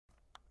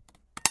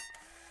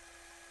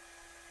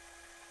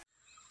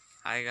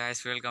Hi guys,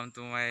 welcome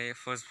to my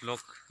first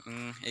vlog.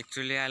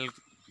 Actually, I'll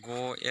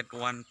go at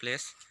one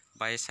place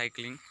by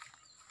cycling.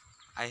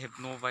 I have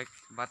no bike,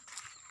 but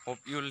hope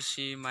you'll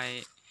see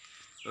my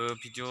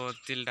video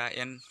till the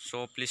end.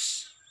 So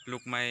please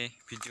look my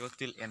video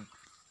till end.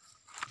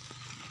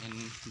 And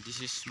this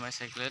is my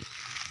cycle.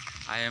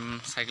 I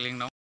am cycling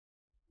now.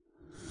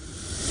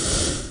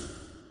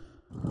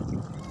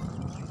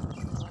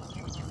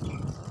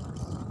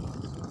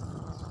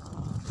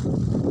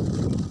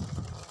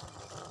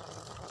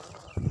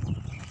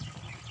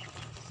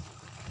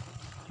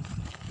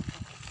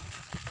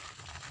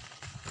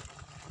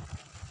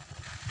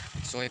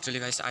 So actually,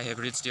 guys, I have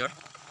reached here.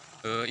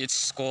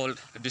 It's called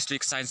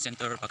District Science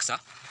Center, Baksa.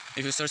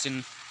 If you search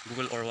in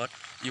Google or what,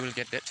 you will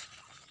get that.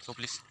 So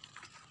please,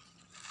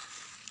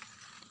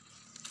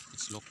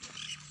 it's locked.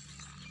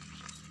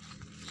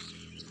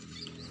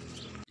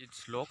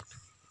 It's locked.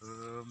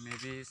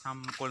 Maybe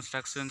some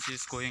constructions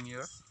is going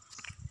here.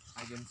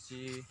 I can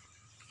see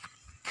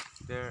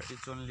there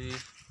it's only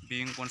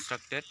being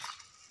constructed.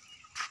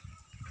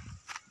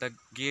 The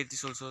gate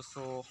is also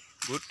so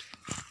good.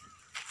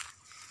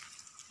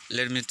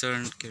 Let me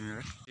turn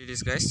camera. It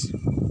is, guys.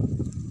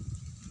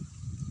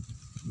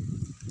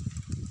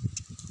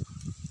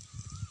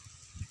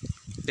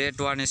 That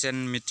one is a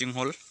meeting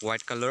hall,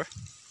 white color,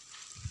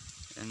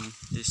 and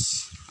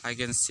this I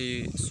can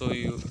see. Show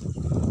you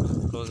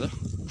closer.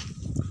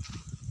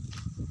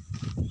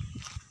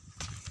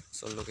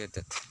 So look at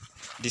that.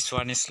 This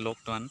one is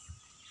locked one.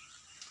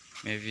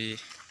 Maybe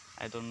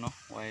I don't know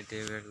why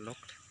they were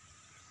locked.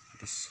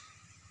 This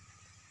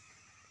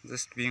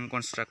just being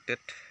constructed,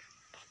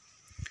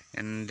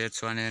 and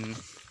that's one, and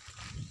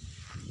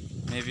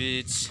maybe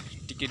it's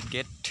ticket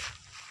gate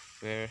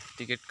where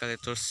ticket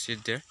collectors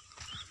sit there.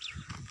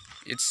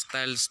 It's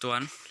tiles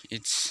one.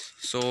 It's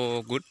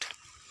so good.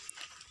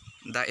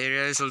 The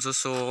area is also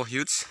so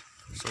huge.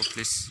 So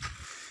please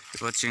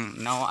keep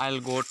watching. Now I'll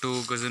go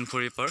to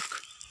GWJWNPHURI Park.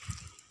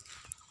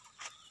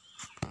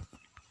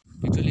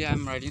 Actually,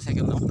 I'm riding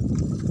cycle now.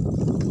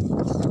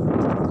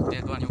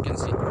 That one you can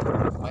see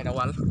by the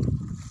wall.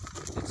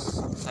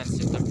 It's science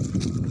center.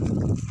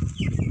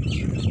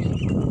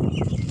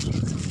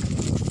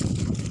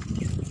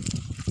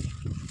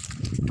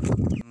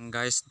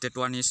 Guys, that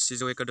one is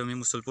GWJW Academy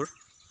Mushalpur.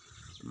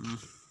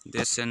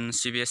 There's an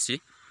CBSC.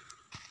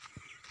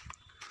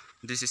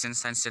 This is in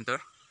science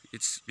center.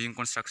 It's being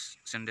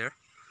construction there.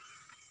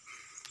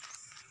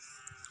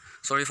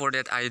 Sorry for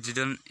that, I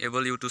didn't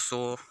able you to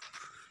show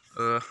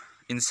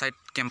inside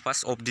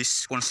campus of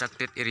this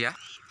constructed area.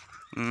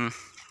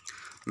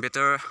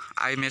 Better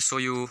I may show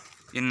you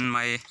in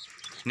my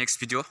next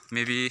video,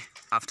 maybe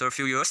after a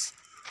few years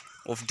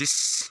of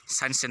this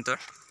science center.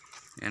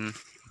 And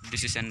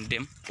this is an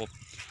dam of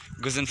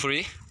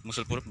GWJWNPHURI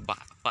Mushalpur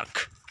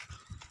Park.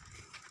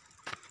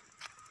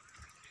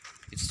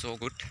 It's so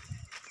good.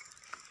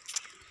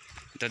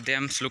 The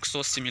dams look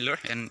so similar,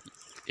 and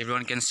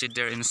everyone can sit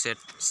there inside.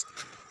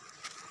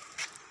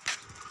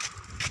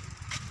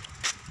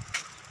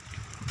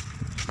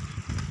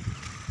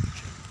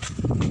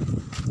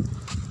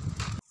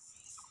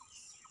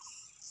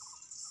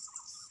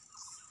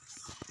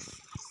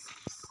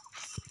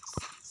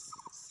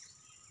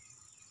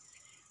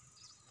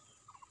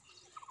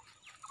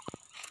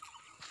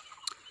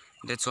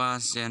 That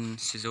was an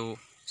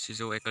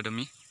GWJW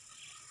Academy,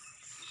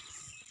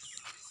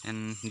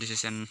 and this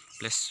is a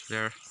place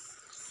where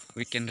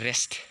we can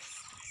rest.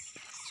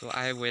 So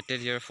I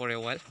waited here for a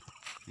while.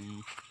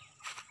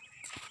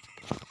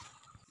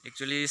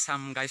 Actually,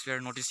 some guys were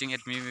noticing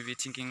at me, maybe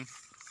thinking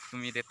to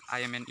me that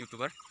I am an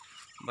YouTuber,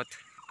 but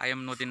I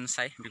am not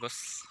inside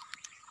because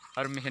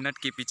her mehnat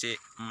ki piche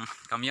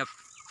kamyab.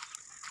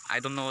 I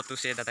don't know what to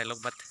say that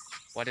dialogue, but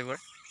whatever.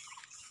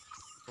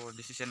 So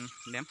this is an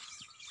lamp.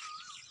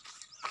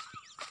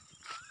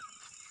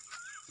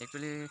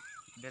 Actually,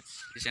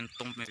 that's an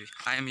tomb maybe.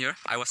 I am here.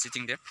 I was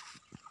sitting there.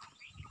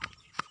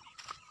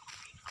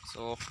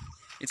 So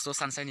it's so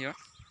sunshine here.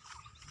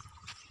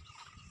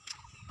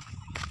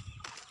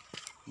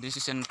 This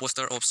is a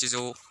poster of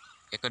GWJW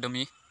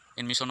Academy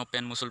in Mission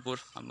Open Mushalpur.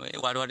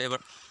 Whatever.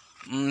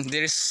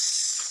 There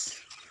is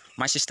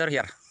my sister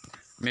here.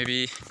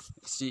 Maybe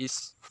she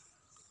is.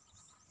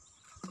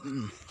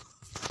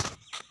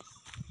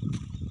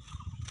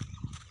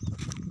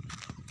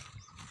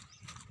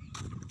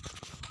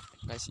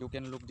 Guys, you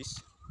can look this.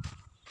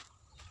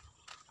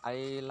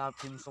 I love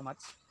him so much.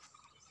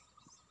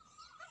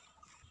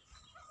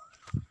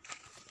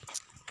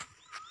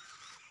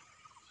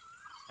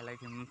 I like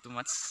him too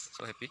much.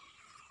 So happy.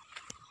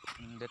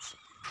 That's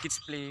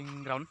kids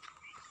playing ground.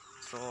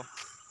 So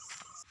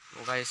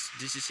guys,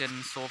 this is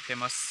an so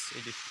famous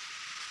edit.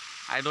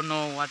 I don't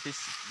know what is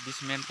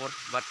this meant for,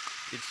 but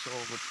it's so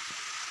good.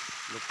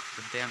 Look,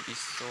 the dam is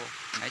so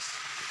nice.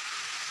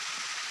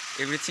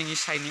 Everything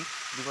is shining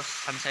because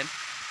sunshine.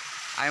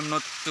 I am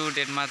not too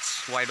that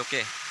much wide,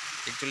 okay.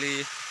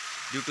 Actually,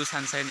 due to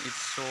sunshine,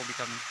 it's so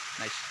become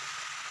nice.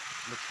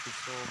 Look, it's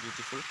so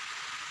beautiful.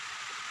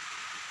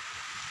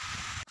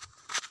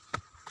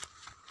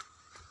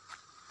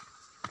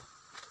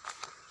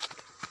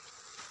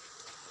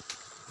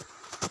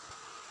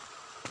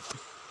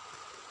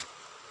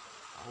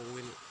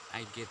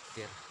 get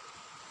there.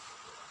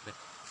 But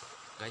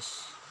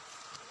guys,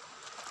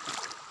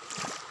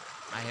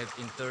 I have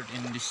entered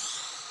in this.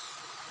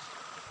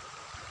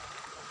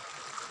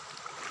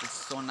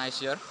 It's so nice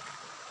here.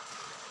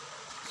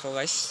 So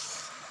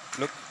guys,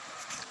 look.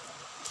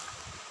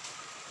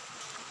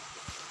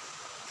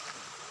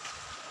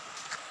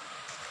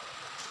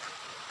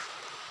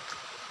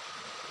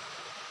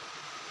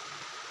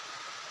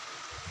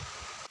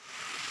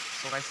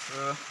 So guys,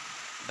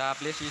 the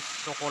place is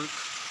so cold.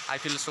 I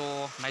feel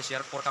so nice here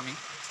for coming,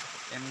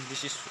 and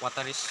this is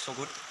water is so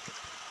good.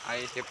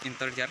 I have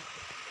entered here.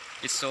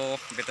 It's so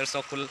better,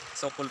 so cool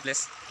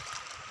place.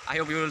 I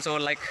hope you also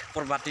like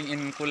for bathing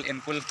in cool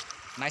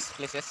nice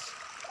places.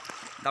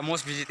 The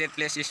most visited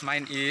place is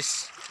mine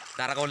is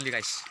Darak only,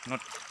 guys.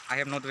 Not I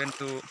have not went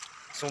to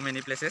so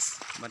many places,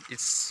 but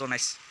it's so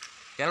nice.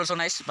 Here also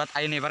nice, but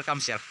I never come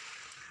here,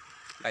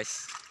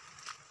 guys.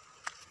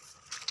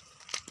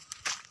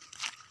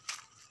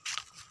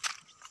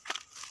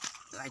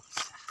 Right.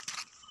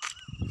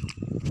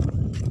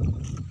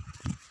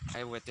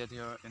 I waited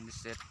here in this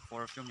set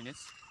for a few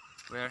minutes,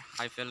 where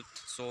I felt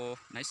so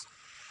nice.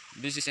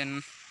 This is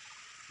an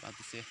what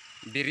to say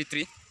berry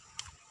tree.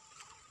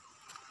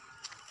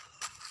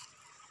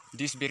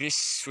 These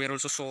berries were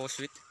also so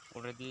sweet.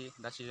 Already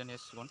the season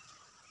is gone.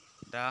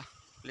 The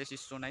place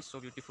is so nice, so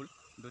beautiful.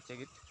 Do check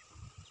it.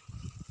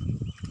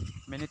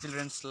 Many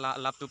children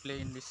love to play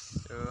in this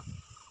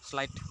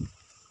slide,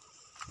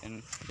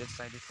 and that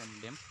side is an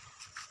dam.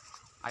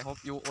 I hope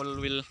you all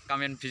will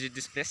come and visit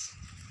this place.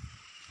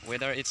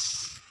 Whether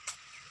it's,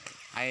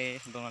 I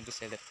don't want to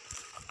say that.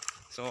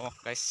 So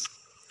guys,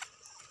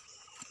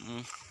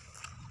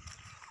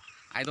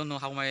 I don't know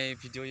how my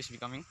video is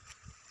becoming.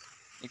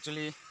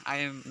 Actually, I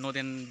am not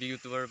an big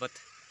YouTuber, but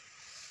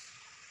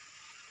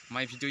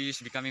my video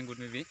is becoming good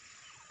maybe.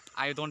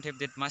 I don't have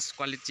that much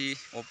quality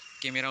of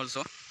camera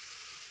also,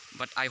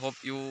 but I hope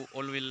you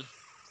all will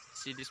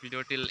see this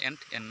video till end,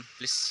 and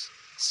please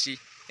see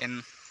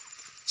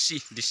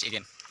this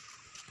again.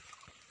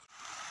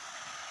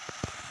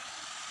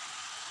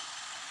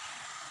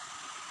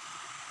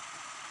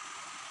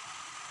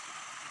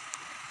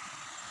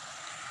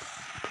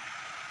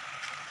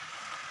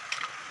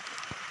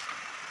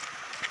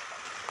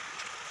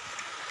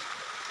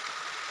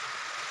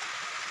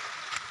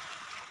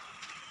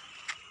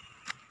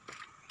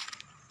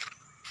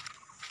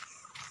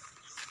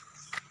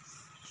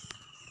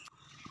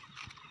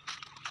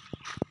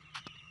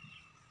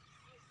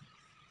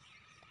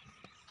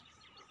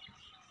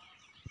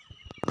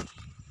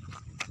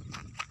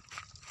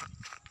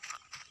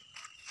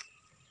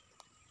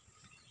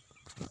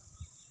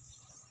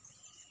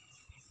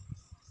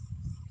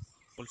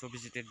 Also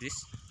visited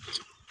this.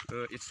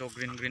 It's so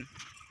green.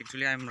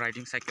 Actually, I am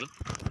riding cycle.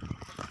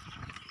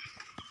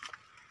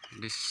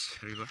 This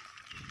river.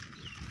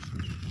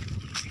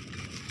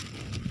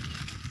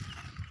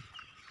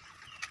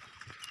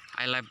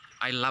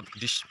 I love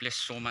this place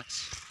so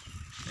much,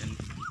 and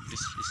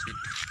this is it.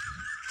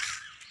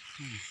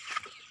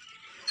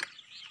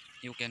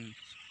 You can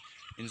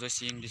enjoy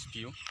seeing this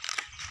view.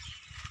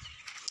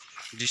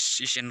 This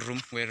is a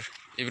room where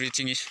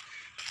everything is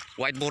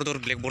whiteboard or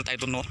blackboard, I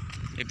don't know.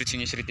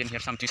 Everything is written here,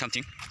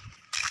 something.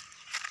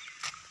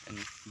 And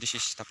this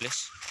is the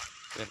place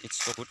where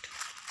it's so good.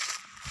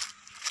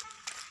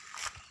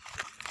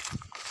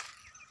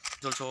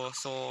 It's also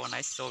so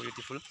nice, so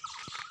beautiful.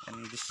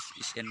 And this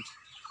is a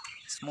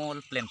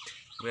small plant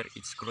where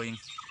it's growing.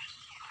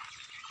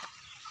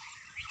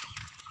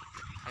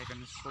 I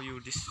can show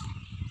you this.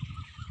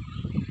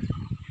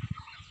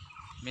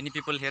 Many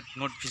people have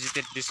not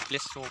visited this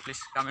place, so please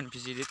come and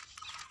visit it.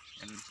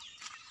 And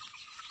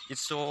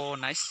it's so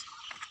nice.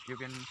 You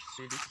can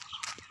see this.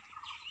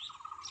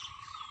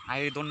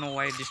 I don't know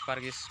why this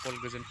park is called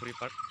GWJWNPHURI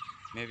Park.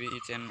 Maybe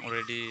it's an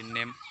already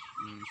name.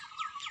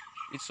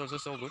 It's also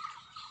so good.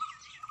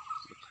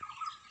 Look.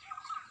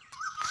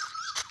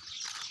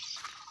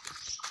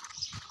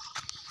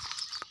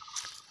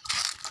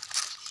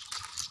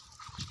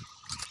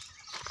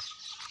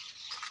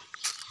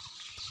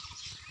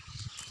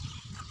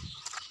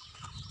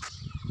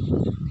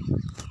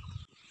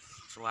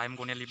 So I'm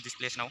gonna leave this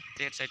place now.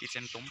 That side it's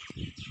an tomb.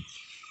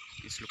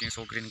 It's looking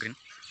so green,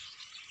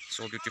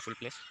 so beautiful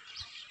place.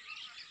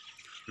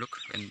 Look,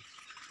 and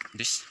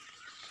this,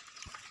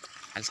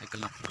 I'll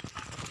cycle now.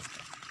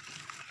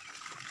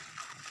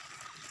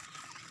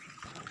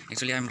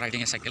 Actually, I'm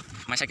riding a cycle.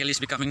 My cycle is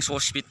becoming so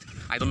speed.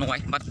 I don't know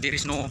why, but there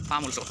is no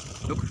palm also.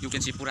 Look, you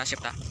can see Pura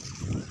Septa.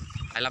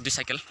 I love this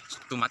cycle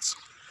too much.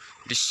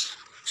 This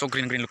so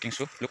green looking,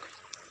 so look.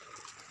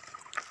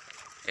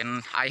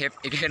 And I have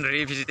again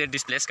revisited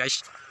this place,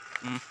 guys.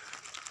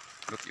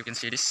 Look, you can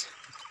see this.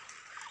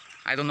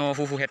 I don't know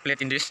who had played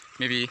in this.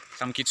 Maybe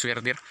some kids were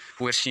there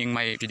who were seeing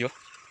my video.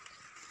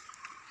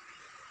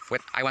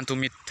 Wait, I want to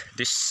meet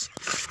this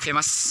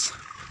famous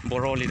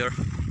Boro leader.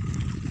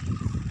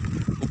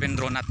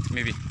 Upendronath,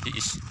 maybe he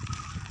is.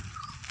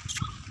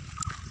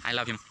 I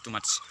love him too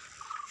much.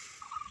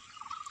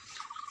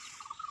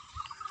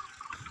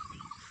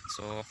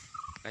 So,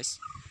 guys,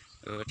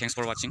 Thanks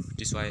for watching.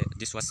 This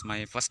was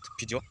my first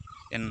video,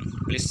 and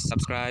please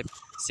subscribe,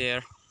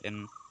 share,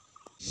 and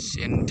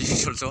this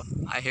is also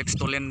I have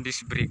stolen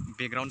this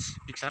background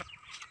picture.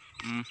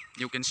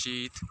 You can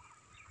see it.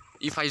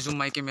 If I zoom,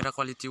 my camera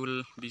quality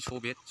will be so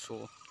bad.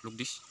 So look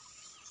this.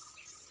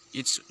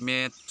 It's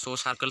made so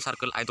circle.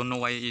 I don't know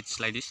why it's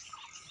like this.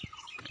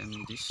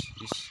 And this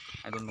is,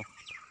 I don't know.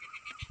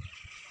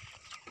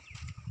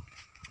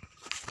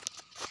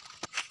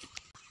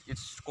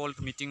 It's called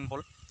meeting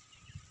hall.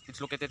 It's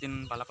located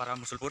in Palapara,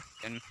 Musulpur,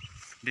 and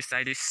this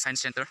side is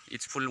science center.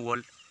 It's full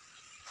wall.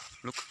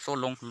 Look, so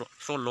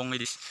long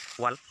it is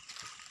wall.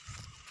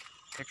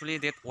 Actually,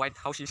 that white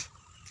house is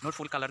not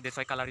full color. That's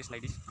why color is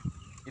like this.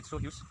 It's so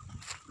huge.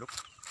 Look,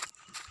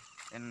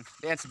 and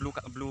that's blue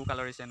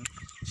color is in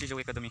Shizu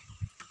Academy.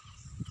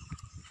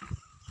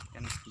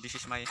 And this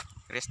is my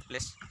rest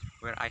place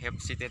where I have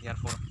seated here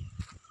for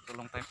so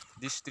long time.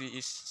 This tree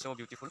is so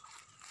beautiful,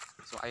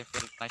 so I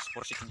felt nice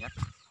for sitting here.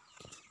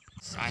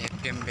 So I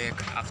have came back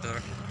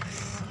after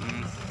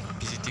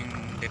visiting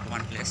that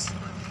one place.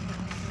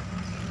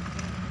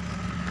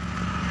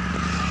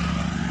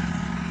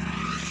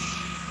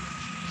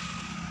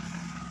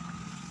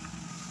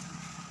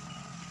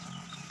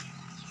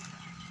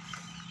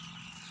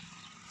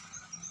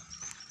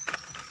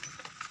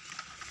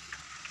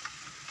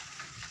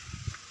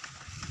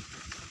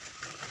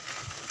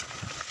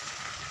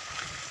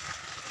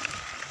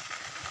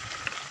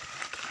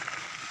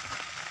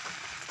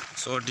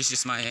 So this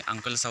is my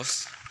uncle's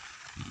house.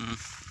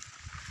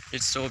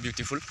 It's so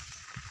beautiful,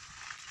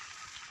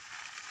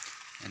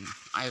 and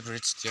I've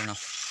reached here now.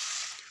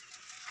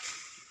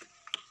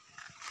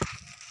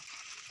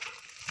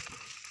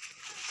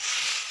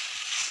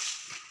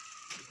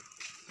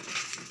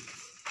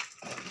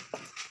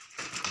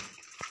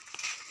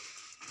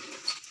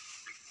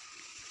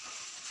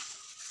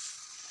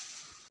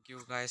 Thank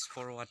you guys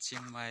for watching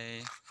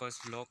my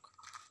first vlog.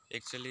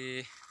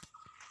 Actually,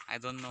 I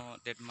don't know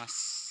that much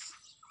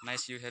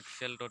nice you had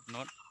felt or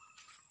not.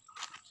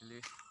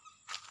 Actually,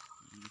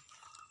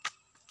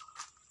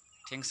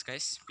 thanks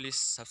guys. Please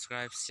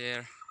subscribe,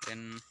 share,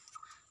 and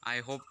I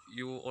hope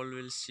you all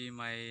will see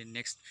my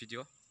next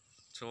video.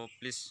 So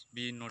please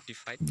be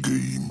notified.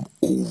 Game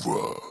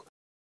over.